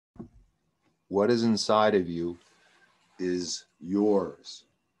What is inside of you is yours.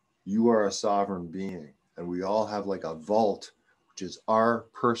 You are a sovereign being, and we all have like a vault, which is our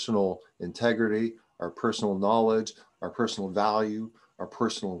personal integrity, our personal knowledge, our personal value, our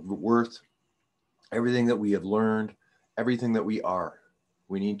personal worth, everything that we have learned, everything that we are.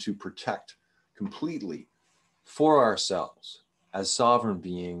 We need to protect completely for ourselves as sovereign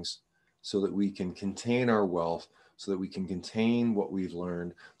beings so that we can contain our wealth, so that we can contain what we've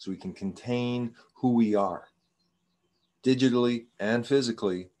learned, so we can contain who we are digitally and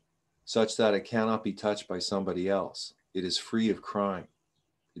physically, such that it cannot be touched by somebody else. It is free of crime.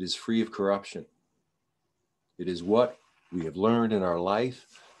 It is free of corruption. It is what we have learned in our life,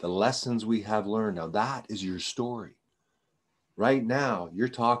 the lessons we have learned. Now that is your story. Right now, you're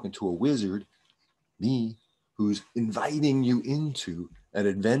talking to a wizard, me, who's inviting you into an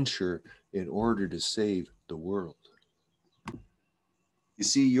adventure in order to save the world. You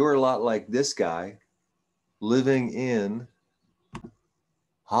see, you're a lot like this guy living in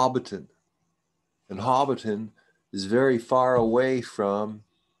Hobbiton. And Hobbiton is very far away from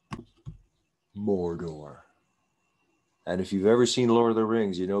Mordor. And if you've ever seen Lord of the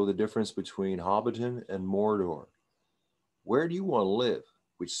Rings, you know the difference between Hobbiton and Mordor. Where do you want to live?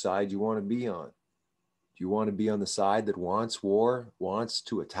 Which side do you want to be on? Do you want to be on the side that wants war, wants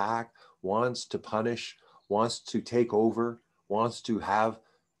to attack, wants to punish, wants to take over, wants to have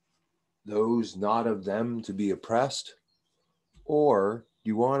those not of them to be oppressed? Or do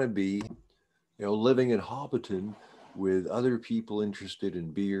you want to be, living in Hobbiton with other people interested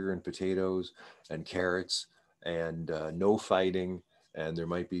in beer and potatoes and carrots and no fighting, and there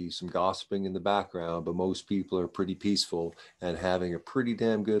might be some gossiping in the background, but most people are pretty peaceful and having a pretty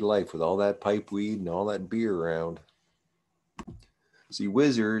damn good life with all that pipe weed and all that beer around? See,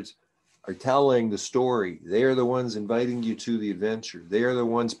 wizards are telling the story. They are the ones inviting you to the adventure. They are the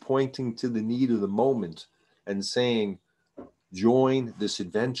ones pointing to the need of the moment and saying, join this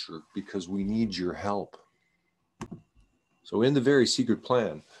adventure because we need your help. So in the very secret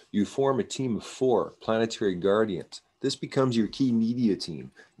plan, you form a team of 4 planetary guardians. This becomes your key media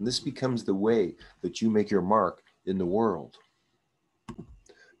team, and this becomes the way that you make your mark in the world.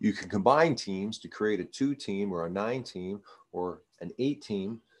 You can combine teams to create a 2-team or a 9-team or an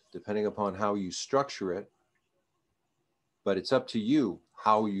 8-team, depending upon how you structure it. But it's up to you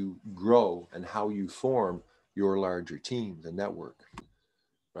how you grow and how you form your larger team, the network.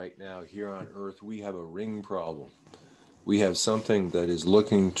 Right now, here on Earth, we have a ring problem. We have something that is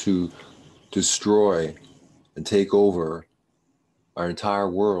looking to destroy and take over our entire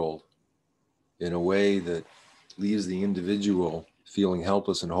world in a way that leaves the individual feeling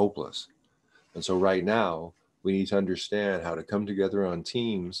helpless and hopeless. And so right now, we need to understand how to come together on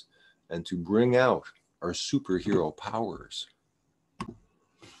teams and to bring out our superhero powers.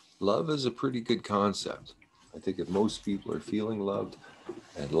 Love is a pretty good concept. I think if most people are feeling loved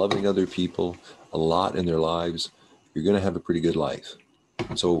and loving other people a lot in their lives, you're going to have a pretty good life.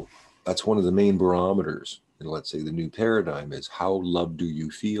 And so that's one of the main barometers in, let's say, the new paradigm is how loved do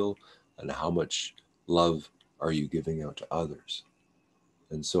you feel and how much love are you giving out to others?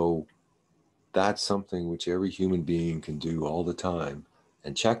 And so that's something which every human being can do all the time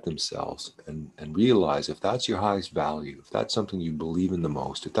and check themselves and realize if that's your highest value, if that's something you believe in the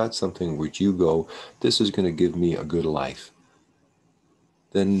most, if that's something which you go, this is going to give me a good life,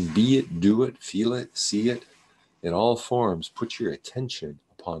 then be it, do it, feel it, see it in all forms. Put your attention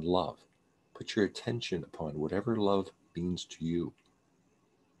upon love. Put your attention upon whatever love means to you.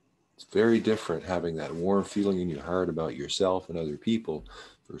 It's very different having that warm feeling in your heart about yourself and other people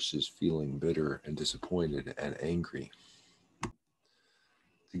versus feeling bitter and disappointed and angry.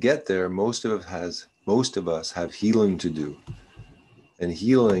 To get there, most of us have healing to do. And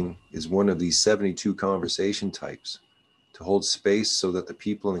healing is one of these 72 conversation types, to hold space so that the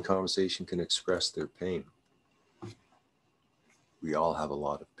people in the conversation can express their pain. We all have a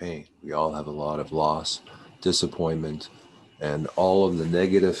lot of pain. We all have a lot of loss, disappointment, and all of the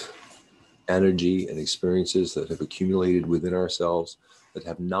negative energy and experiences that have accumulated within ourselves that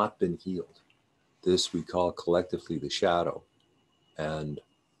have not been healed. This we call collectively the shadow. And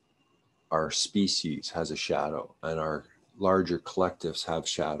our species has a shadow, and our larger collectives have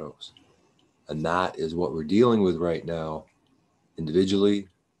shadows. And that is what we're dealing with right now, individually,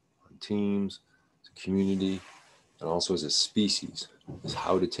 on teams, as a community, and also as a species, is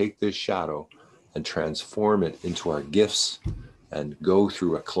how to take this shadow and transform it into our gifts and go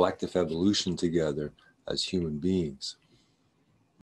through a collective evolution together as human beings.